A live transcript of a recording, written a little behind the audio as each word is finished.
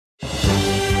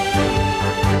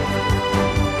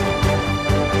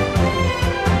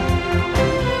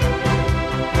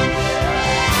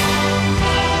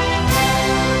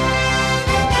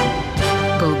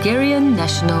Bulgarian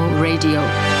National Radio.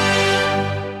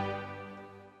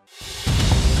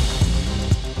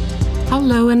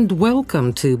 Hello and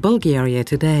welcome to Bulgaria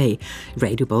Today,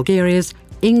 Radio Bulgaria's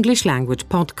English language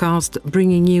podcast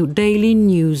bringing you daily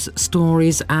news,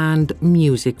 stories and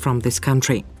music from this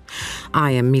country. I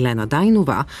am Milena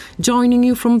Dainova, joining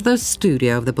you from the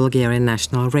studio of the Bulgarian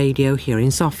National Radio here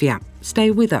in Sofia. Stay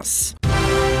with us.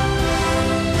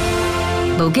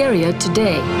 Bulgaria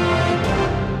Today.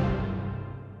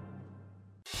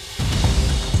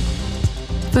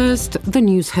 First, the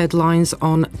news headlines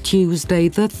on Tuesday,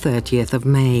 the 30th of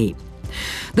May.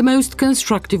 The most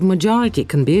constructive majority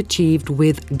can be achieved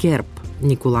with GERB,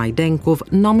 Nicolae Denkov,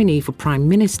 nominee for Prime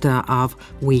Minister of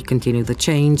We Continue the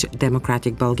Change,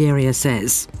 Democratic Bulgaria,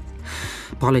 says.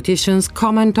 Politicians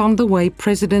comment on the way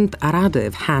President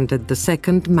Radev handed the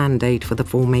second mandate for the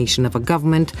formation of a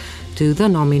government to the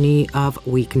nominee of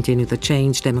We Continue the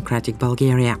Change, Democratic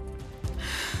Bulgaria.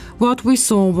 What we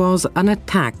saw was an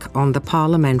attack on the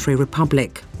Parliamentary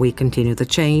Republic, We Continue the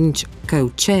Change,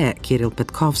 co-chair Kirill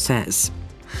Petkov says.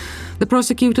 The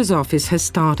prosecutor's office has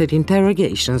started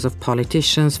interrogations of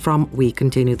politicians from We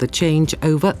Continue the Change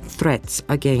over threats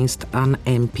against an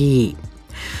MP.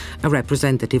 A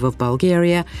representative of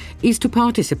Bulgaria is to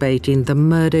participate in the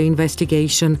murder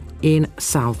investigation in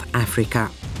South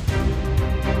Africa.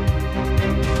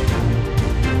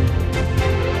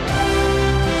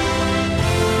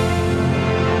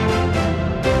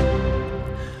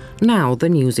 Now the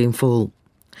news in full.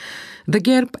 The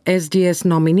GERB SDS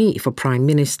nominee for Prime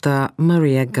Minister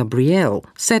Maria Gabriel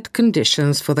set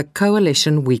conditions for the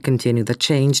coalition We Continue the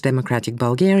Change Democratic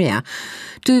Bulgaria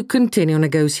to continue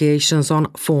negotiations on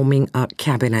forming a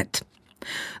cabinet.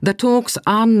 The talks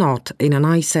are not in an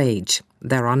ice age.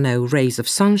 There are no rays of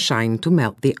sunshine to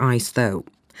melt the ice, though.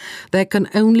 There can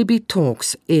only be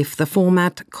talks if the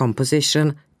format,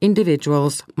 composition,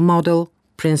 individuals, model,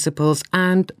 principles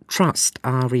and trust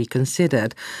are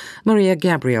reconsidered, Maria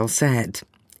Gabriel said.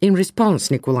 In response,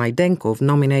 Nicolae Denkov,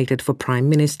 nominated for Prime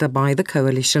Minister by the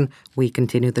coalition We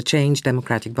Continue the Change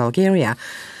Democratic Bulgaria,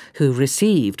 who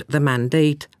received the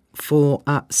mandate for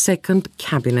a second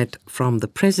cabinet from the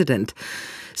president,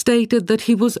 stated that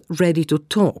he was ready to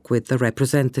talk with the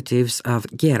representatives of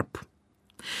GERB.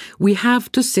 We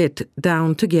have to sit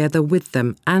down together with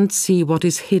them and see what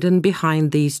is hidden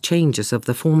behind these changes of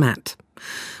the format.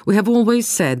 We have always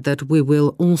said that we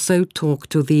will also talk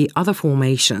to the other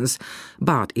formations,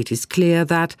 but it is clear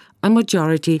that a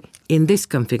majority in this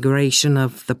configuration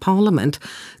of the parliament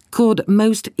could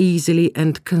most easily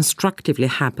and constructively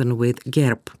happen with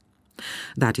GERB.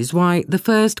 That is why the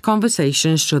first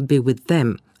conversations should be with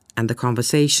them, and the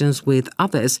conversations with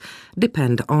others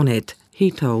depend on it, he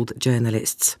told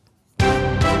journalists.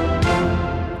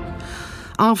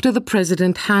 After the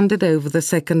president handed over the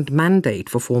second mandate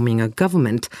for forming a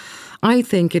government, I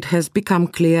think it has become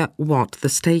clear what the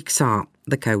stakes are,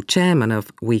 the co-chairman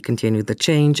of We Continue the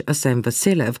Change, Asem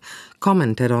Vasilev,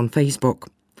 commented on Facebook.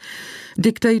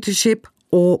 Dictatorship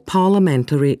or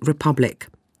parliamentary republic?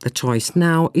 The choice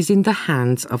now is in the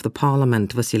hands of the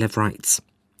parliament, Vasilev writes.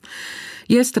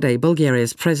 Yesterday,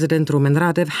 Bulgaria's President Rumen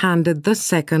Radev handed the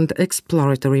second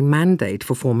exploratory mandate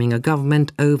for forming a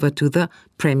government over to the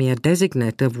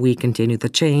Premier-designate of We Continue the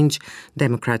Change,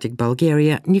 Democratic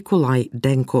Bulgaria, Nicolae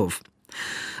Denkov.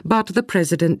 But the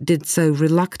President did so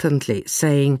reluctantly,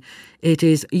 saying, "It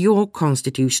is your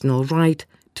constitutional right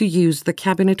to use the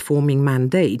cabinet-forming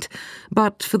mandate,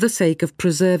 but for the sake of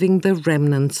preserving the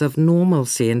remnants of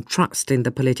normalcy and trust in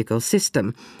the political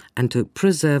system, and to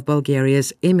preserve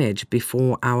Bulgaria's image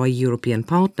before our European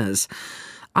partners,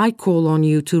 I call on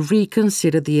you to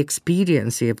reconsider the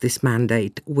expediency of this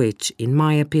mandate, which, in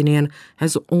my opinion,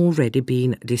 has already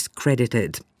been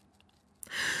discredited."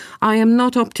 I am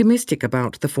not optimistic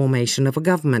about the formation of a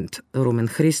government, Rumen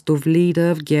Hristov, leader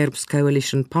of GERB's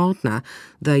coalition partner,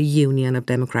 the Union of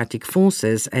Democratic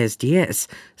Forces, SDS,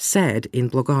 said in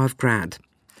Blagoevgrad.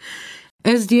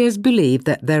 SDS believe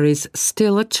that there is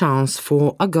still a chance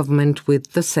for a government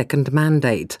with the second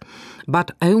mandate, but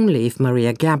only if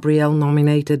Maria Gabriel,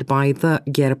 nominated by the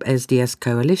GERB-SDS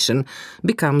coalition,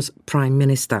 becomes Prime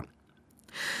Minister.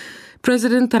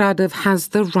 President Radev has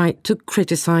the right to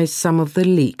criticize some of the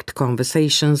leaked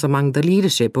conversations among the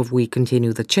leadership of We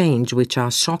Continue the Change, which are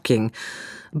shocking,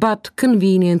 but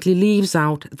conveniently leaves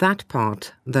out that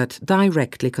part that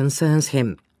directly concerns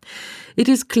him. It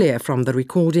is clear from the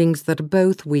recordings that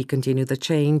both We Continue the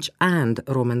Change and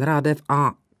Rumen Radev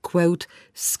are, quote,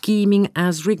 scheming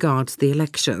as regards the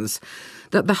elections,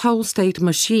 that the whole state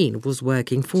machine was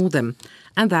working for them,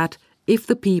 and that if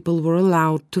the people were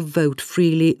allowed to vote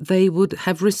freely, they would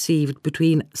have received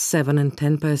between 7 and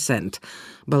 10%,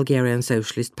 Bulgarian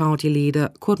Socialist Party leader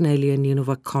Cornelia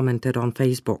Ninova commented on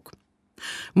Facebook.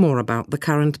 More about the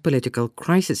current political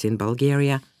crisis in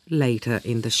Bulgaria later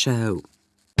in the show.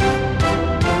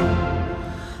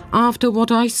 After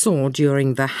what I saw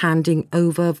during the handing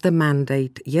over of the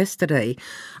mandate yesterday,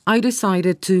 I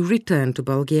decided to return to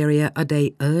Bulgaria a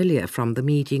day earlier from the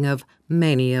meeting of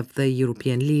many of the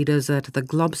European leaders at the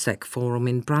Globsec Forum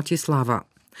in Bratislava.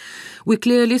 We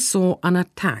clearly saw an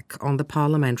attack on the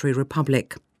parliamentary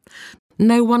republic.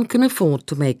 No one can afford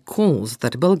to make calls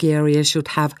that Bulgaria should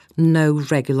have no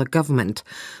regular government.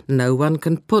 No one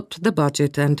can put the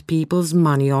budget and people's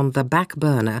money on the back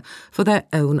burner for their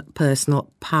own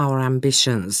personal power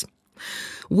ambitions.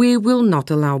 We will not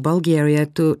allow Bulgaria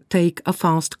to take a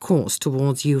fast course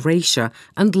towards Eurasia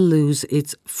and lose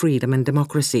its freedom and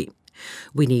democracy.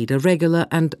 We need a regular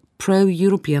and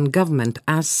pro-European government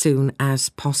as soon as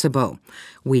possible.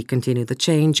 We Continue the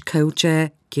Change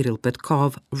co-chair Kirill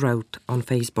Petkov wrote on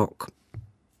Facebook.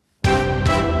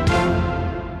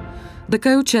 The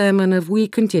co-chairman of We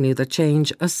Continue the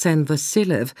Change, Arsen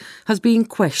Vasilyev, has been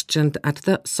questioned at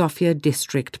the Sofia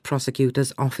District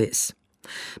Prosecutor's Office.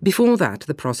 Before that,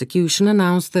 the prosecution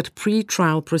announced that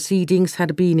pre-trial proceedings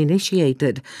had been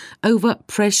initiated over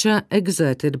pressure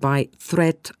exerted by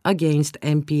threat against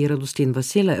MP Radostin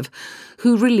Vasilyev,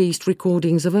 who released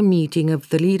recordings of a meeting of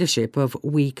the leadership of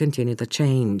We Continue the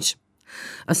Change.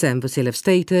 Arsen Vasilyev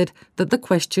stated that the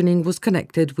questioning was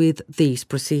connected with these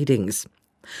proceedings.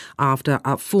 After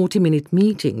a 40-minute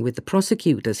meeting with the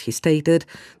prosecutors, he stated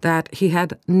that he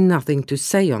had nothing to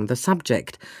say on the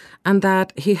subject and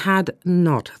that he had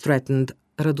not threatened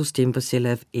Radostin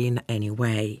Vasilyev in any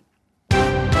way.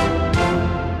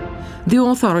 The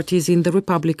authorities in the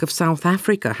Republic of South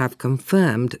Africa have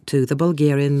confirmed to the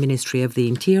Bulgarian Ministry of the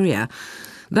Interior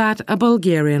that a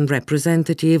Bulgarian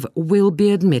representative will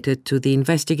be admitted to the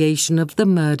investigation of the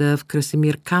murder of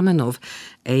Krasimir Kamenov,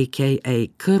 aka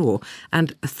Kuro,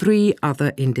 and 3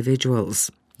 other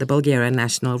individuals. The Bulgarian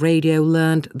National Radio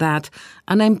learned that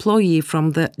an employee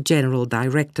from the General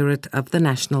Directorate of the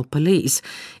National Police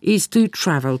is to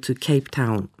travel to Cape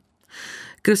Town.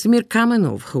 Krasimir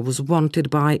Kamenov, who was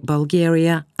wanted by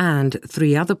Bulgaria and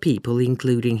 3 other people,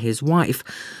 including his wife,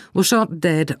 was shot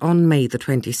dead on May the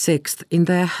 26th in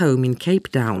their home in Cape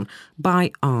Town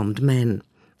by armed men.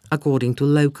 According to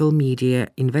local media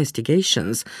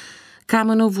investigations,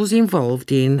 Kamenov was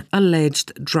involved in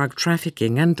alleged drug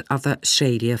trafficking and other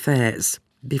shady affairs.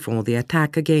 Before the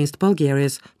attack against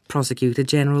Bulgaria's Prosecutor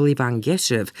General Ivan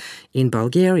Geshev in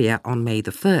Bulgaria on May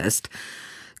the 1st,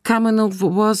 Kamenov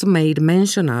was made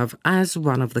mention of as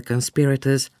one of the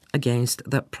conspirators against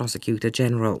the Prosecutor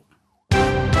General.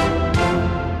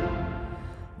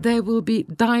 There will be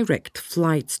direct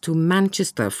flights to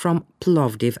Manchester from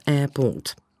Plovdiv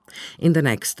Airport. In the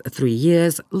next 3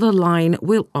 years, the line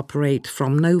will operate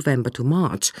from November to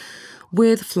March,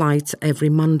 with flights every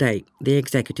Monday, the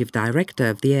executive director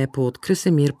of the airport,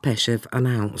 Krasimir Peshev,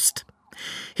 announced.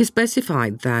 He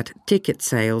specified that ticket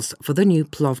sales for the new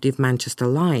Plovdiv-Manchester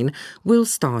line will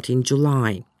start in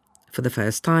July. For the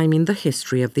first time in the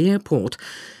history of the airport,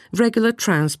 regular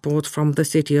transport from the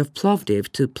city of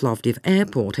Plovdiv to Plovdiv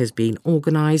Airport has been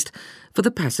organised for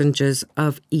the passengers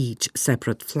of each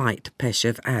separate flight,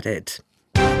 Peshev added.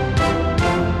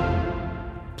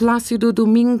 Placido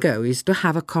Domingo is to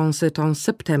have a concert on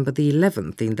September the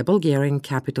 11th in the Bulgarian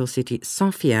capital city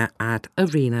Sofia at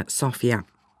Arena Sofia.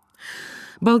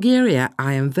 Bulgaria,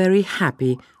 I am very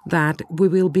happy that we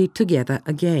will be together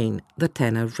again, the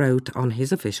tenor wrote on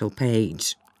his official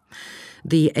page.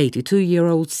 The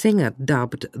 82-year-old singer,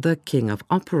 dubbed the King of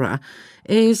Opera,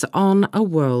 is on a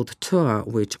world tour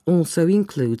which also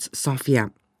includes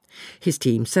Sofia. His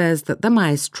team says that the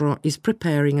maestro is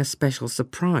preparing a special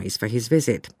surprise for his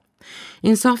visit.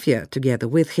 In Sofia, together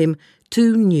with him,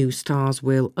 2 new stars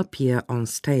will appear on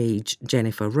stage,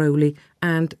 Jennifer Rowley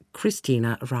and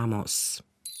Christina Ramos.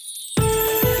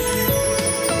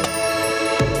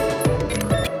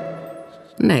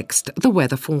 Next, the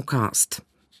weather forecast.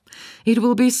 It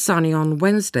will be sunny on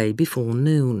Wednesday before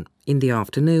noon. In the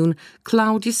afternoon,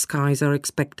 cloudy skies are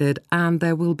expected and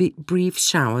there will be brief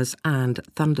showers and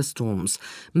thunderstorms,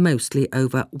 mostly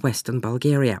over western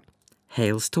Bulgaria.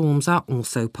 Hailstorms are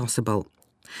also possible.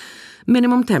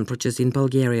 Minimum temperatures in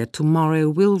Bulgaria tomorrow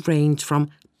will range from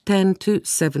 10 to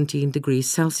 17 degrees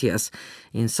Celsius,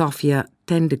 in Sofia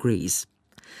 10 degrees.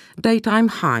 Daytime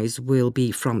highs will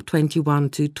be from 21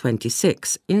 to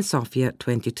 26, in Sofia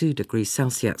 22 degrees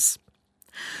Celsius.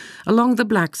 Along the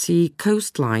Black Sea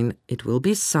coastline, it will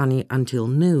be sunny until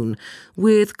noon,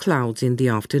 with clouds in the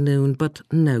afternoon but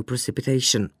no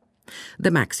precipitation.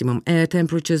 The maximum air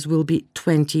temperatures will be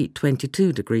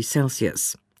 20-22 degrees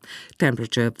Celsius.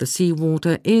 Temperature of the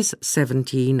seawater is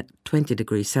 17-20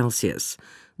 degrees Celsius.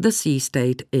 The sea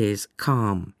state is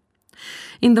calm.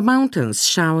 In the mountains,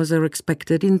 showers are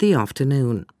expected in the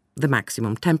afternoon. The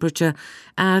maximum temperature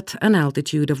at an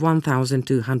altitude of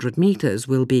 1,200 meters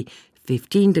will be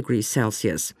 15 degrees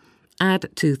Celsius,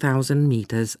 at 2,000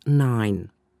 meters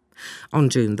 9. On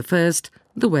June the 1st,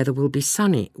 the weather will be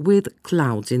sunny with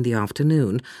clouds in the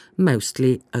afternoon,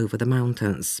 mostly over the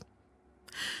mountains.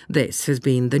 This has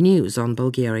been the news on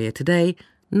Bulgaria Today.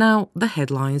 Now the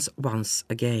headlines once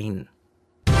again.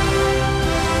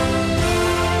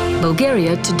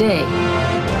 Bulgaria Today.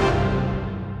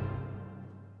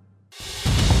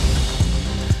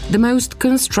 The most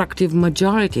constructive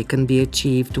majority can be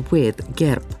achieved with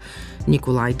GERB.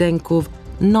 Nikolai Denkov,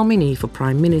 nominee for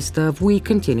Prime Minister of We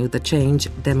Continue the Change,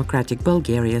 Democratic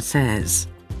Bulgaria, says.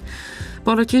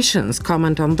 Politicians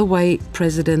comment on the way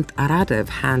President Radev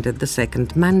handed the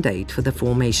second mandate for the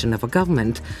formation of a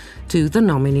government to the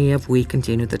nominee of We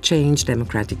Continue the Change,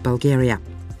 Democratic Bulgaria.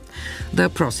 The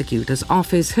prosecutor's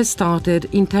office has started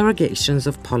interrogations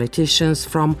of politicians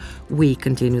from We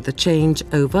Continue the Change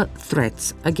over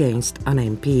threats against an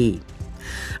MP.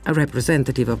 A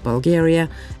representative of Bulgaria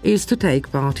is to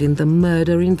take part in the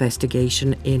murder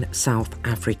investigation in South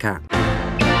Africa.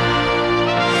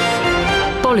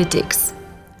 Politics.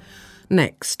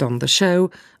 Next on the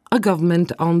show, a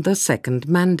government on the second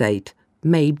mandate.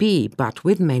 Maybe, but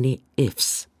with many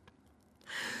ifs.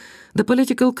 The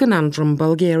political conundrum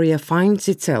Bulgaria finds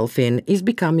itself in is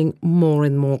becoming more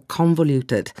and more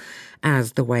convoluted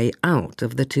as the way out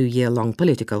of the 2-year-long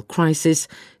political crisis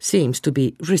seems to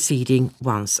be receding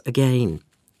once again.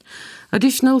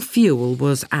 Additional fuel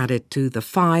was added to the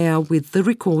fire with the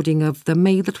recording of the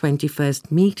May the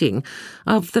 21st meeting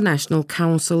of the National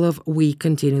Council of We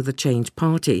Continue the Change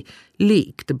Party,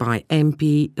 leaked by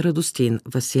MP Radostin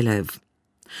Vasilev.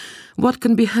 What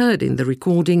can be heard in the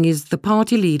recording is the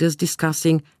party leaders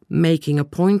discussing making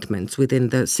appointments within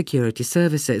the security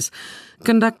services,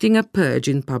 conducting a purge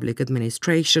in public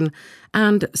administration,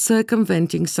 and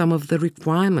circumventing some of the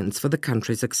requirements for the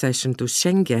country's accession to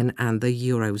Schengen and the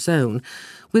Eurozone,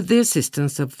 with the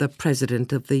assistance of the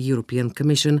President of the European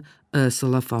Commission,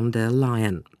 Ursula von der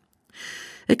Leyen.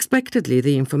 Expectedly,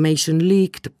 the information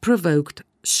leaked provoked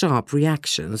sharp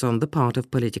reactions on the part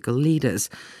of political leaders,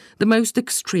 the most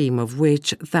extreme of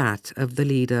which that of the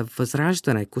leader of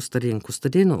Возрождение Kostadin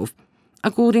Kostadinov,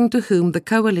 according to whom the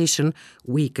coalition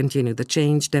We Continue the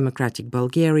Change Democratic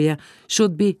Bulgaria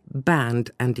should be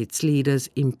banned and its leaders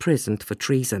imprisoned for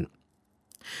treason.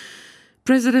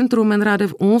 President Rumen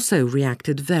Radev also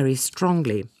reacted very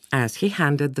strongly as he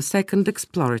handed the second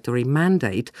exploratory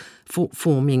mandate for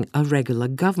forming a regular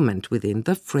government within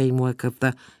the framework of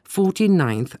the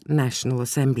 49th National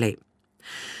Assembly.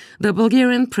 The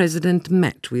Bulgarian president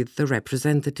met with the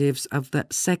representatives of the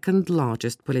second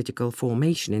largest political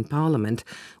formation in parliament,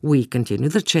 We Continue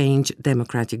the Change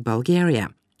Democratic Bulgaria.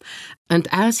 And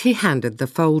as he handed the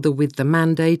folder with the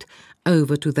mandate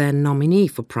over to their nominee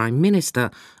for Prime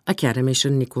Minister,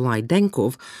 academician Nikolai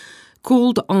Denkov,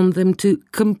 called on them to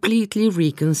completely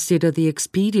reconsider the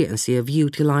expediency of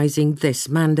utilising this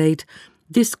mandate,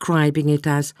 describing it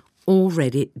as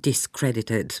already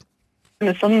discredited.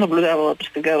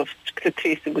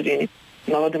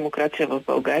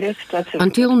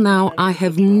 Until now, I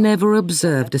have never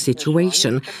observed a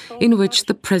situation in which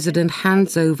the president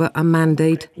hands over a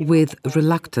mandate with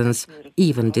reluctance,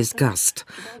 even disgust.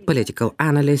 Political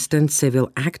analyst and civil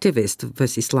activist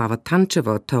Vasislava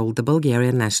Tancheva told the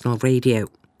Bulgarian National Radio.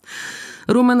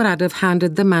 Rumen Radev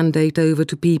handed the mandate over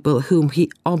to people whom he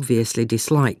obviously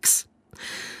dislikes.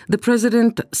 The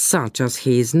president, such as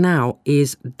he is now,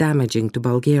 is damaging to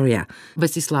Bulgaria,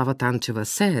 Vasislava Tancheva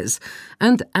says,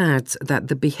 and adds that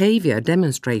the behaviour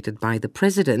demonstrated by the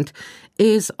president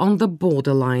is on the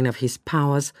borderline of his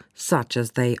powers, such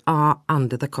as they are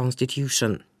under the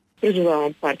constitution. I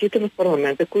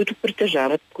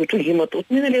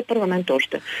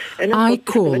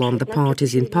call on the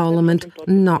parties in Parliament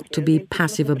not to be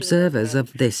passive observers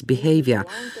of this behaviour.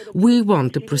 We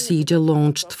want a procedure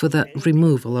launched for the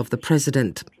removal of the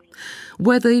President.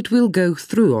 Whether it will go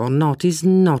through or not is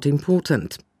not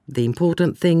important. The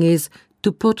important thing is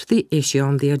to put the issue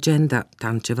on the agenda,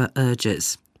 Tancheva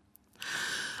urges.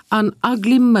 An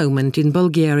ugly moment in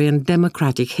Bulgarian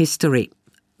democratic history.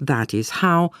 That is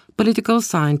how political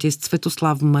scientist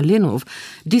Svetoslav Malinov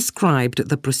described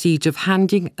the procedure of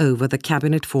handing over the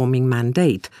cabinet-forming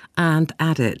mandate and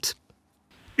added,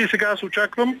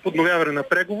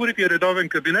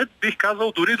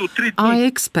 I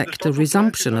expect a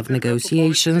resumption of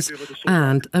negotiations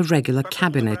and a regular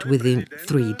cabinet within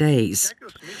 3 days.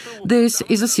 This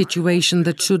is a situation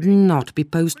that should not be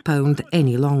postponed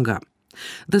any longer.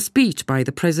 The speech by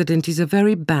the president is a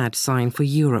very bad sign for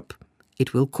Europe.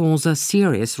 It will cause a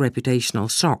serious reputational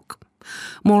shock.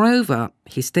 Moreover,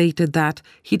 he stated that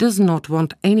he does not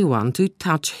want anyone to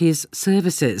touch his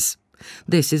services.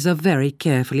 This is a very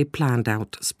carefully planned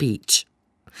out speech.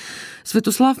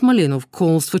 Svetoslav Malinov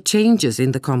calls for changes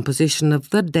in the composition of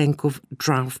the Denkov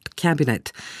draft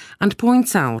cabinet and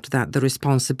points out that the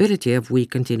responsibility of We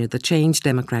Continue the Change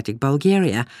Democratic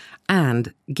Bulgaria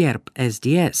and GERB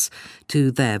SDS to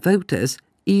their voters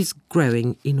is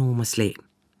growing enormously.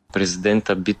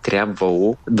 Президента би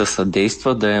трябвало да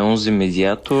съдейства, да е онзи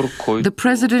медиатор, който... The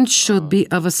president should be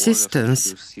of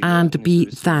assistance and be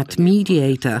that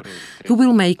mediator who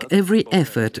will make every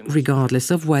effort,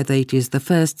 regardless of whether it is the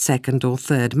first, second or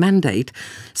third mandate,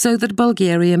 so that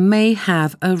Bulgaria may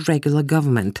have a regular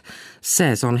government,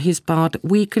 says on his part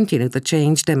We Continue the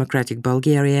Change Democratic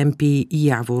Bulgaria MP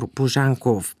Yavor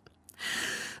Bozhankov.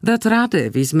 That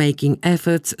Radev is making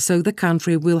efforts so the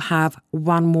country will have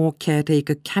one more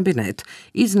caretaker cabinet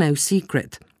is no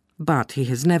secret, but he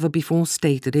has never before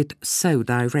stated it so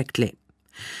directly.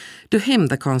 To him,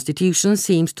 the constitution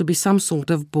seems to be some sort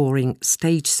of boring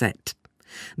stage set.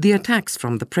 The attacks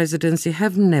from the presidency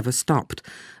have never stopped,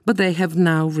 but they have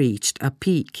now reached a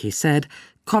peak, he said,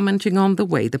 commenting on the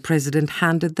way the president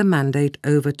handed the mandate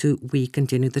over to We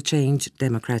Continue the Change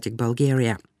Democratic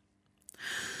Bulgaria.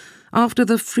 After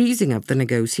the freezing of the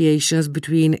negotiations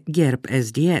between GERB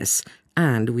SDS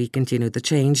and We Continue the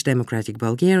Change Democratic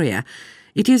Bulgaria,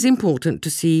 it is important to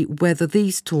see whether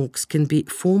these talks can be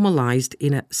formalized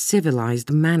in a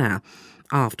civilized manner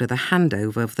after the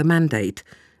handover of the mandate,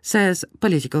 says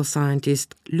political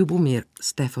scientist Lyubomir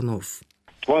Stefanov.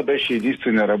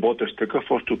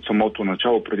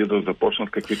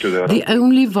 The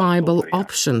only viable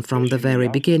option from the very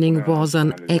beginning was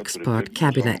an expert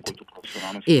cabinet.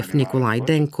 If Nikolai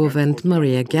Denkov and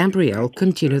Maria Gabriel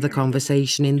continue the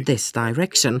conversation in this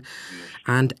direction,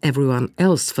 and everyone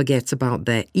else forgets about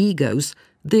their egos,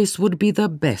 this would be the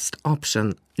best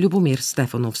option, Lyubomir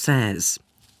Stefanov says.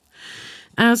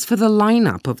 As for the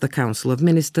lineup of the Council of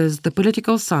Ministers, the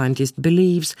political scientist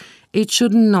believes it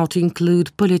should not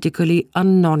include politically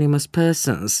anonymous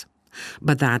persons,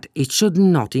 but that it should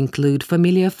not include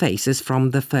familiar faces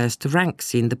from the first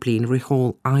ranks in the plenary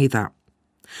hall either.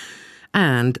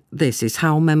 And this is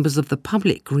how members of the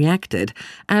public reacted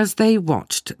as they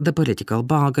watched the political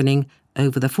bargaining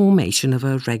over the formation of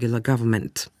a regular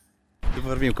government.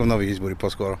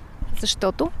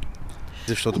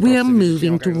 We are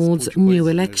moving towards new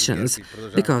elections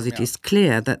because it is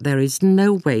clear that there is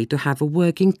no way to have a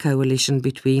working coalition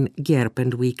between GERB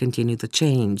and We Continue the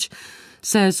Change,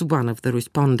 says one of the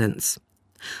respondents.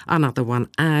 Another one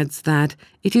adds that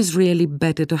it is really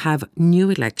better to have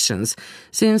new elections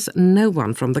since no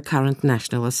one from the current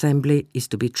National Assembly is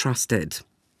to be trusted.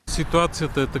 The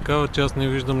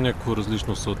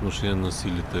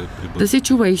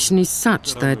situation is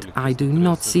such that I do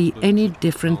not see any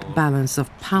different balance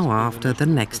of power after the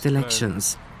next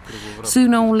elections.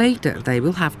 Sooner or later they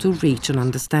will have to reach an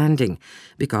understanding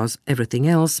because everything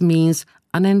else means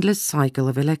an endless cycle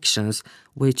of elections,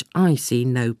 which I see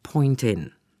no point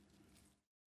in.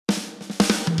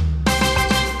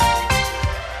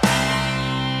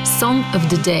 Song of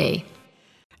the Day.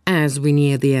 As we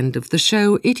near the end of the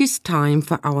show, it is time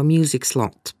for our music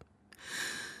slot.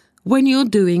 When you're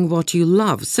doing what you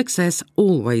love, success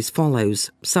always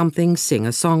follows. Something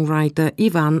singer-songwriter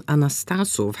Ivan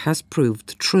Anastasov has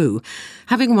proved true,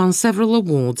 having won several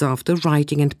awards after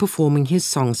writing and performing his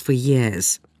songs for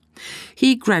years.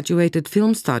 He graduated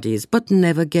film studies but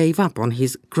never gave up on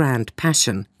his grand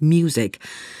passion, music,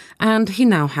 and he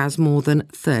now has more than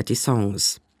 30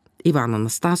 songs. Ivan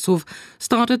Anastasov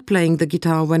started playing the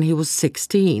guitar when he was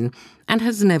 16 and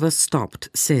has never stopped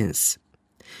since.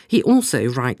 He also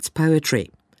writes poetry,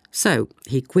 so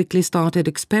he quickly started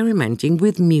experimenting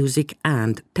with music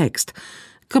and text,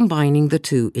 combining the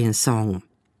two in song.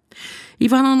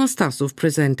 Ivan Anastasov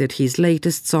presented his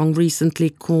latest song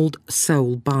recently called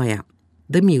Soul Buyer.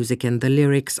 The music and the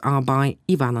lyrics are by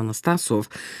Ivan Anastasov.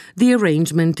 The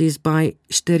arrangement is by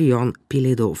Shterion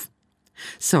Piledov.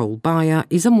 Soul Buyer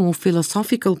is a more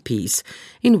philosophical piece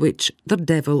in which the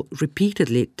devil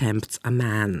repeatedly tempts a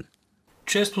man.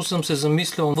 Често съм се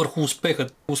замислял върху успеха.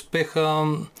 Успеха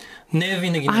не е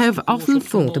винаги I have often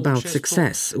thought about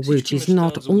success, which is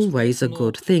not always a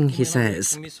good thing, he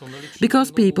says.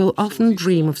 Because people often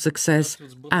dream of success,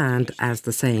 and, as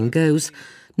the saying goes,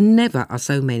 never are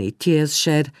so many tears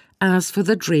shed as for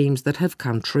the dreams that have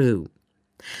come true.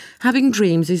 Having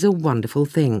dreams is a wonderful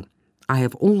thing. I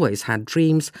have always had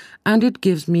dreams, and it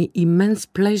gives me immense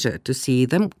pleasure to see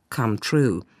them come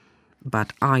true. But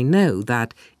I know that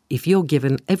if you're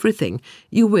given everything,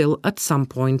 you will at some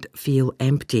point feel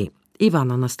empty, Ivan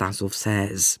Anastasov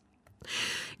says.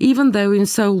 Even though in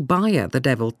Soul Buyer the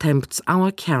devil tempts our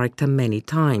character many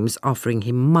times, offering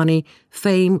him money,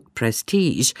 fame,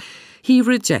 prestige,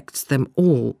 he rejects them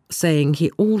all, saying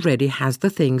he already has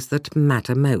the things that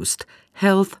matter most: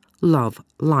 health, love,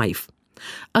 life.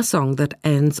 A song that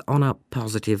ends on a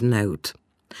positive note.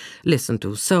 Listen to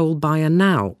Soul Buyer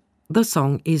now. The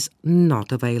song is not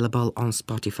available on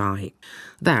Spotify.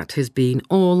 That has been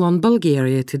all on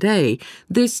Bulgaria Today,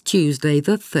 this Tuesday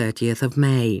the 30th of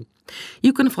May.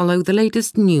 You can follow the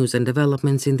latest news and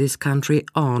developments in this country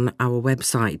on our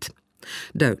website.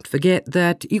 Don't forget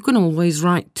that you can always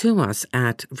write to us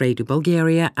at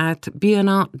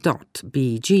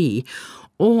radiobulgaria@bnr.bg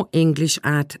or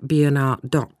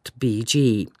english@bnr.bg.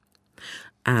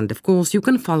 And of course, you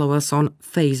can follow us on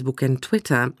Facebook and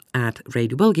Twitter at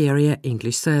Radio Bulgaria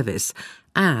English Service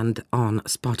and on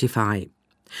Spotify.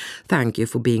 Thank you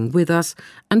for being with us,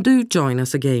 and do join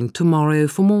us again tomorrow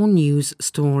for more news,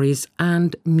 stories and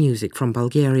music from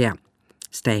Bulgaria.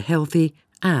 Stay healthy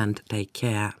and take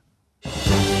care.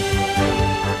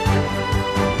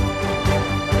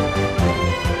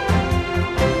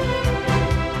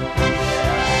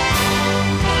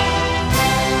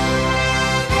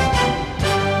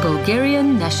 Bulgarian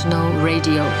National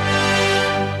Radio.